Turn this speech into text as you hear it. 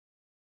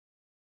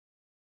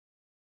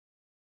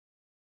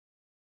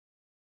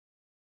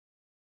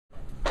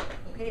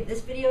Okay,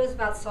 this video is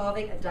about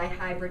solving a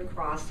dihybrid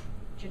cross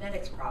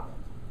genetics problem.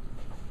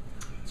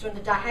 So in the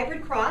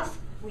dihybrid cross,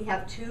 we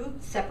have two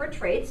separate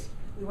traits.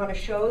 We want to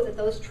show that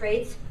those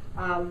traits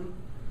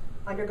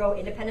undergo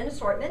independent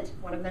assortment,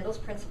 one of Mendel's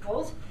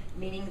principles,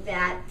 meaning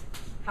that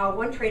how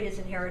one trait is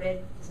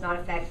inherited does not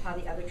affect how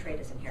the other trait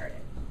is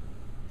inherited.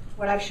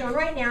 What I've shown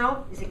right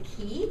now is a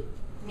key,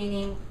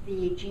 meaning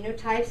the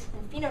genotypes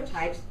and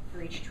phenotypes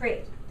for each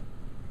trait.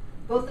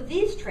 Both of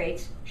these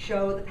traits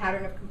show the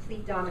pattern of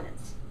complete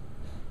dominance,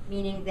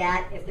 meaning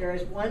that if there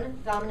is one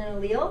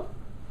dominant allele,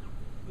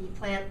 the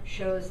plant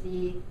shows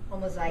the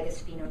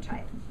homozygous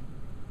phenotype.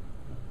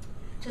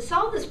 To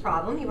solve this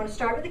problem, you want to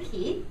start with a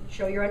key,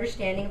 show your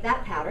understanding of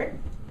that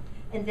pattern,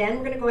 and then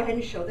we're going to go ahead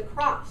and show the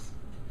cross.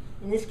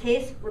 In this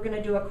case, we're going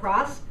to do a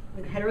cross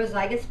with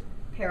heterozygous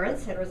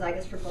parents,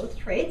 heterozygous for both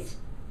traits.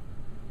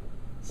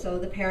 So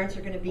the parents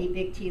are going to be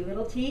big T,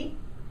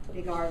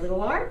 big R,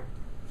 little r.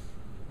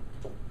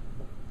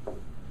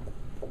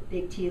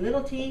 Big T,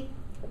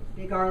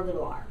 big R,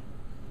 little r.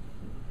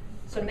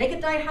 So to make a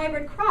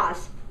dihybrid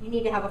cross, you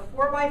need to have a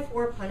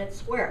 4x4 Punnett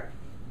square.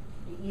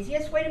 The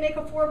easiest way to make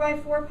a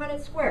 4x4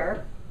 Punnett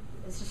square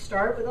is to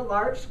start with a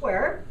large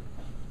square,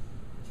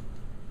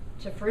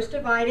 to first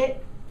divide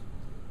it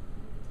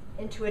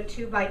into a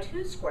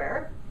 2x2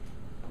 square,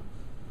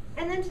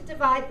 and then to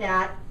divide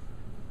that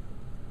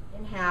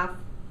in half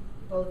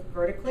both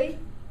vertically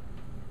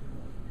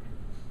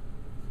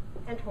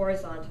and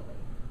horizontally.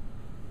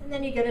 And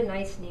then you get a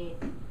nice, neat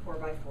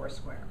 4x4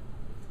 square.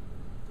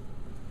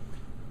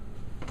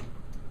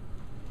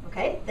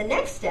 Okay, the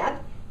next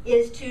step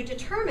is to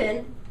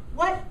determine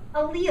what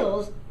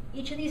alleles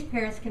each of these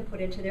parents can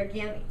put into their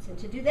gametes. And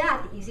to do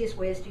that, the easiest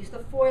way is to use the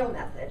FOIL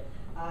method,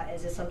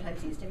 as is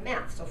sometimes used in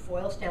math. So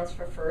FOIL stands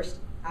for first,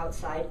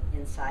 outside,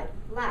 inside,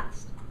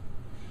 last.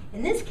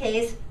 In this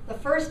case, the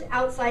first,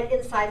 outside,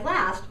 inside,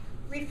 last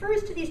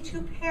refers to these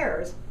two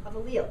pairs of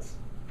alleles.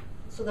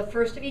 So the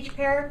first of each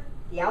pair,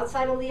 the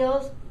outside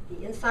alleles,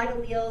 the inside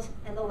alleles,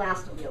 and the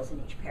last alleles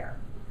in each pair.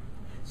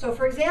 So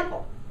for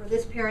example, for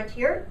this parent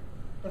here,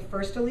 the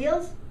first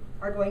alleles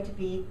are going to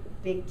be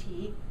big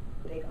T,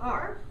 big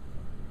R.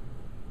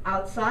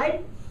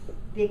 Outside,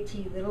 big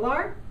T, little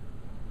r.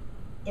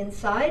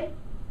 Inside,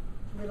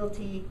 little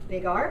t,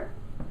 big R.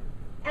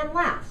 And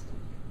last,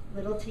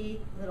 little t,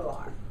 little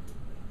r.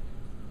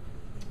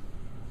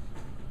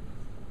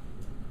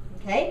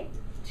 Okay,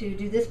 to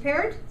do this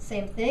parent,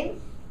 same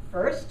thing.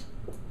 First,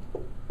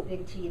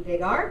 big T,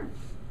 big R.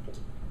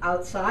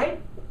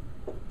 Outside,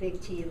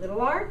 big T,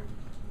 little r.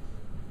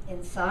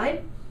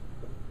 Inside,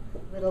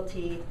 little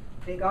t,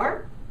 big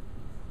R.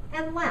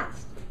 And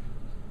last,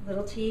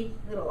 little t,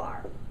 little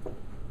r.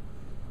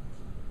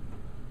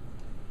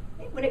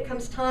 Okay, when it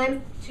comes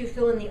time to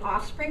fill in the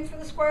offspring for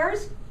the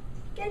squares,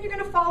 again, you're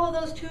going to follow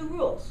those two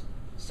rules.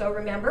 So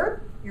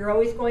remember, you're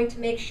always going to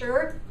make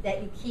sure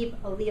that you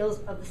keep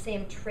alleles of the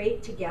same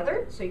trait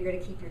together. So you're going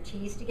to keep your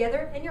T's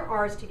together and your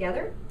R's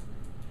together.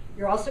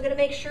 You're also going to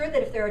make sure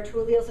that if there are two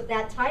alleles of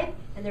that type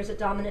and there's a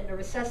dominant and a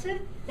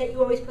recessive, that you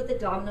always put the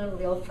dominant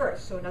allele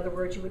first. So in other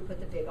words, you would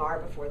put the big R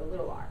before the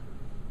little r.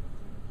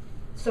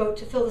 So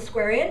to fill the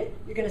square in,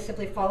 you're going to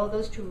simply follow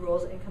those two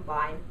rules and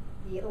combine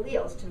the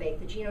alleles to make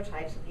the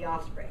genotypes of the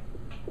offspring.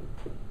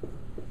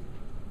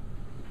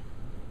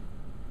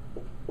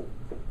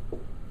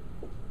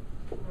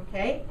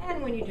 Okay,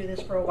 and when you do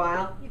this for a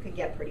while, you can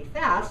get pretty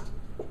fast,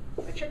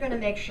 but you're going to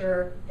make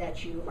sure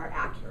that you are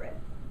accurate.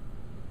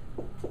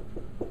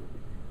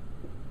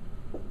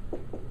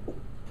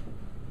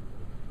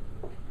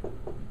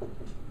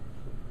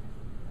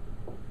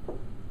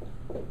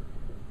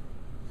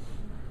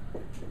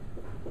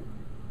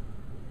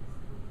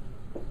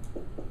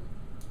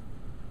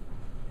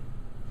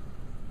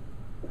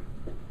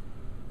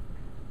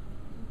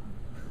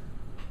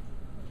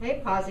 Okay,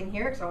 pausing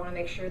here because I want to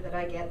make sure that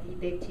I get the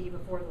big T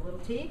before the little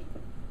t.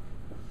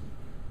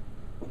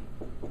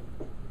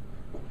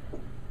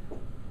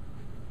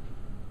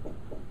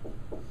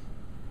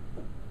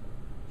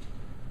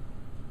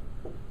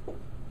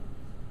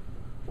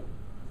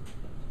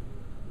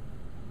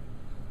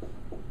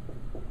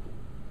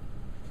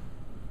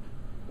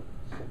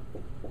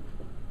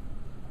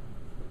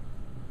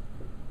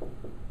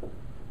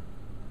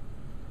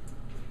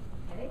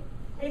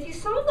 And if you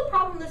solve the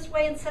problem this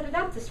way and set it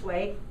up this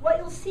way, what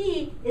you'll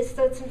see is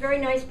that some very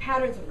nice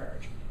patterns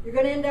emerge. You're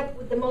going to end up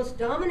with the most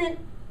dominant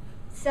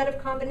set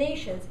of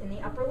combinations in the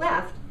upper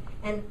left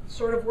and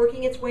sort of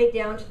working its way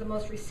down to the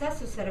most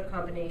recessive set of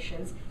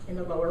combinations in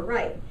the lower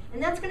right.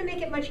 And that's going to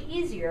make it much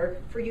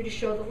easier for you to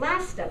show the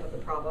last step of the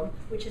problem,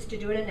 which is to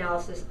do an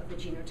analysis of the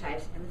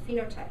genotypes and the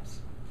phenotypes.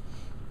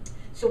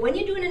 So when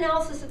you do an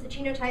analysis of the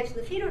genotypes and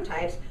the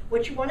phenotypes,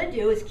 what you want to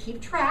do is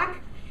keep track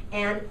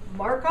and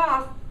mark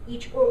off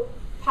each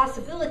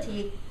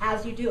possibility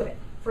as you do it.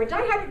 For a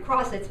dihybrid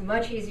cross, it's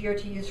much easier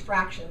to use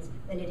fractions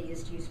than it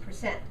is to use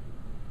percent.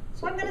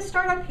 So I'm going to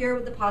start up here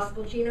with the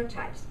possible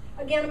genotypes.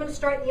 Again, I'm going to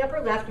start in the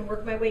upper left and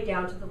work my way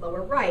down to the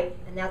lower right,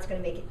 and that's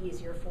going to make it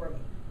easier for me.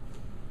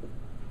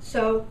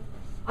 So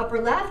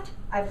Upper left,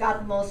 I've got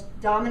the most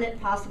dominant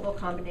possible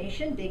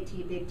combination, big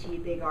T,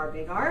 big R,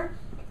 big R.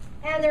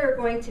 And there are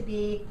going to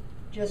be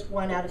just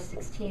 1 out of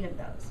 16 of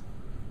those.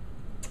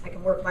 I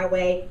can work my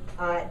way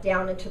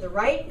down and to the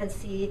right and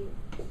see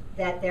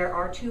that there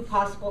are 2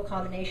 possible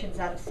combinations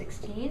out of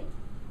 16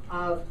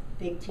 of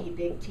big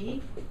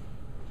T,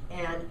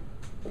 and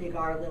big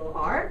R, little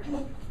r.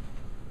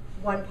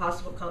 1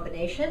 possible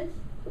combination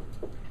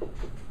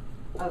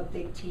of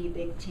big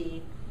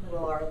T,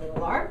 little r.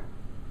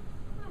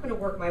 I'm going to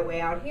work my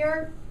way out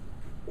here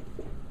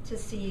to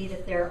see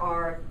that there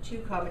are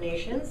 2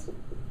 combinations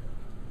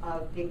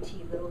of big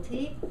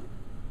T,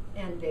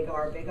 and big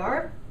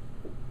R.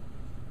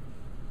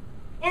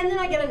 And then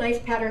I get a nice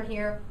pattern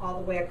here all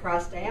the way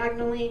across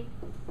diagonally.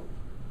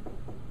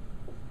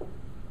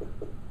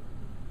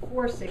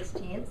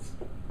 4/16,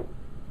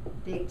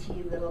 big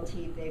T,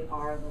 big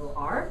R, little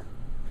r.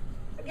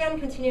 Again,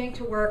 continuing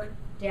to work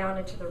down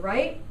and to the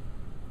right.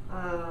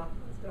 Let's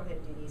go ahead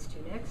and do these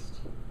 2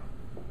 next.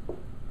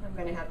 I'm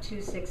going to have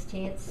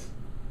 2/16,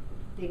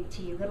 big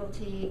T, little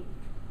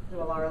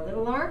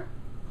r.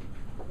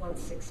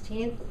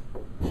 1/16,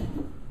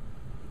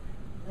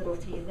 little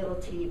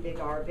t, big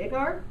R.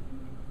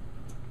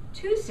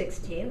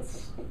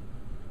 2/16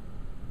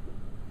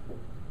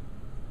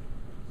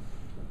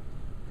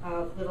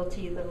 of little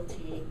t,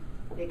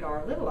 big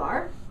R, little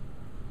r.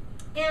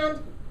 And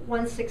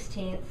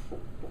 1/16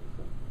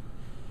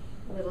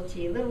 little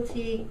t,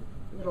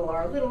 little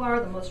r,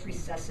 the most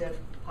recessive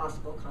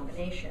possible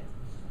combination.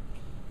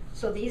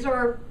 So these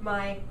are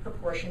my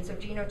proportions of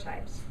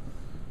genotypes.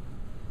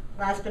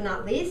 Last but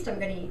not least, I'm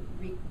going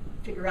to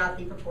figure out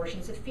the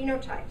proportions of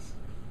phenotypes.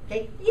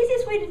 Okay? The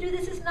easiest way to do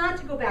this is not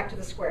to go back to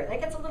the square. That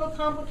gets a little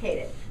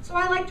complicated. So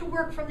I like to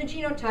work from the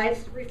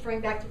genotypes, referring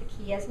back to the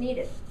key as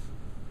needed.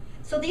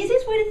 So the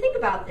easiest way to think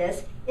about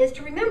this is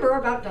to remember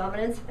about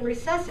dominance and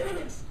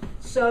recessiveness.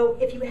 So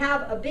if you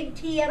have a big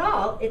T at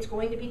all, it's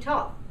going to be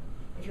tall.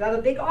 If you have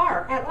a big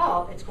R at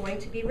all, it's going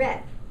to be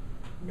red.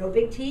 No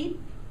big T,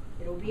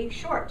 it'll be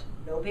short.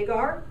 No big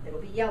R,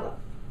 it'll be yellow.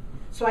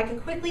 So I can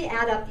quickly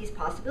add up these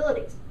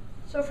possibilities.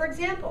 So for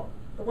example,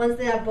 the ones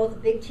that have both a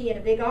big T and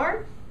a big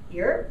R,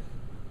 here.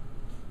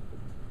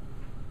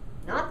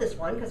 Not this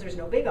one, because there's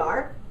no big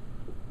R.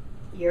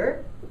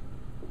 Here.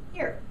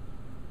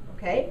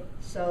 Okay,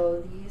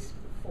 so these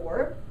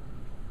 4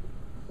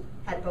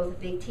 had both a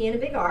big T and a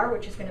big R,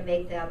 which is going to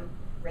make them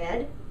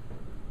red.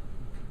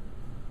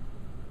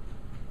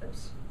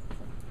 Oops.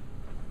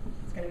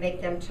 It's going to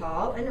make them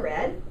tall and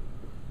red.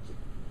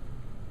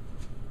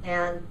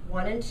 And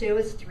 1 and 2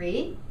 is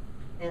 3,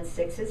 and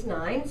 6 is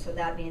 9, so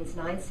that means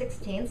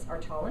 9/16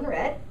 are tall and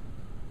red.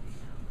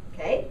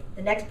 Okay,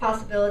 the next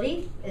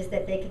possibility is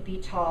that they could be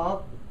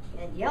tall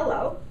and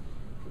yellow,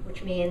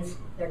 which means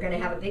they're going to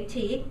have a big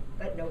T,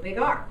 but no big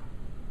R.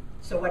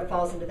 So what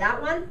falls into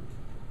that one?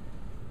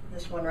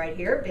 This one right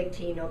here, big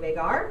T, no big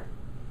R.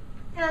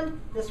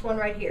 And this one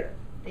right here,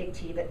 big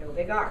T, but no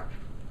big R.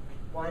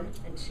 1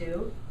 and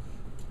 2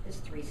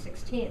 is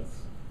 3/16.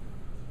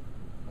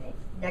 Okay.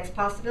 Next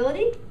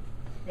possibility,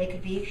 they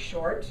could be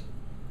short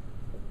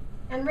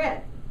and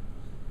red,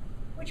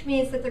 which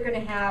means that they're going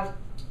to have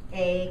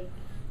a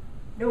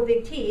no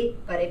big T,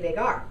 but a big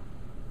R.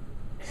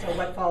 So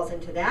what falls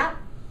into that?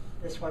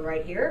 This one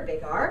right here,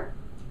 big R,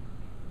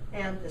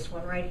 and this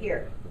one right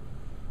here.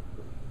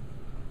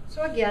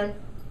 So again,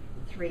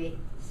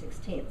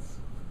 3/16.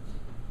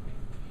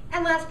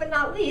 And last but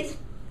not least,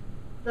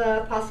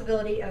 the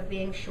possibility of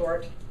being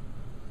short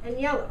and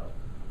yellow.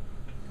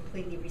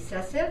 Completely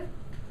recessive,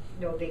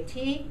 no big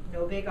T,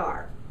 no big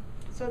R.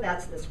 So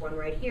that's this one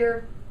right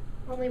here,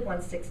 only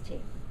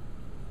 1/16.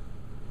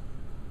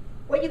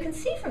 What you can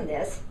see from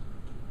this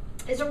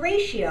is a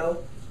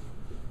ratio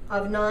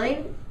of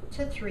 9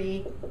 to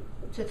 3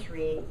 to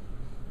 3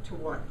 to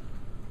 1.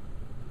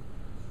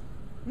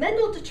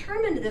 Mendel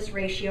determined this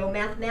ratio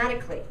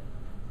mathematically.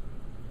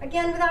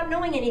 Again, without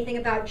knowing anything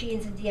about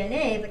genes and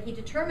DNA, but he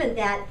determined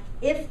that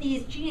if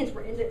these genes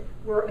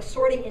were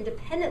assorting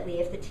independently,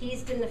 if the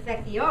T's didn't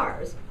affect the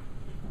R's,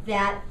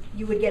 that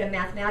you would get a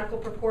mathematical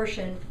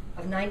proportion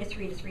of 9 to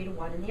 3 to 3 to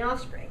 1 in the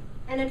offspring.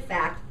 And in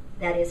fact,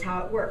 that is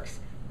how it works.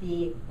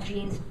 The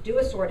genes do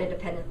assort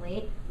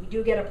independently. We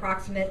do get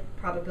approximate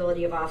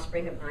probability of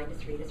offspring of 9 to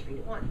 3 to 3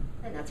 to 1.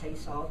 And that's how you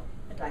solve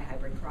a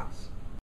dihybrid cross.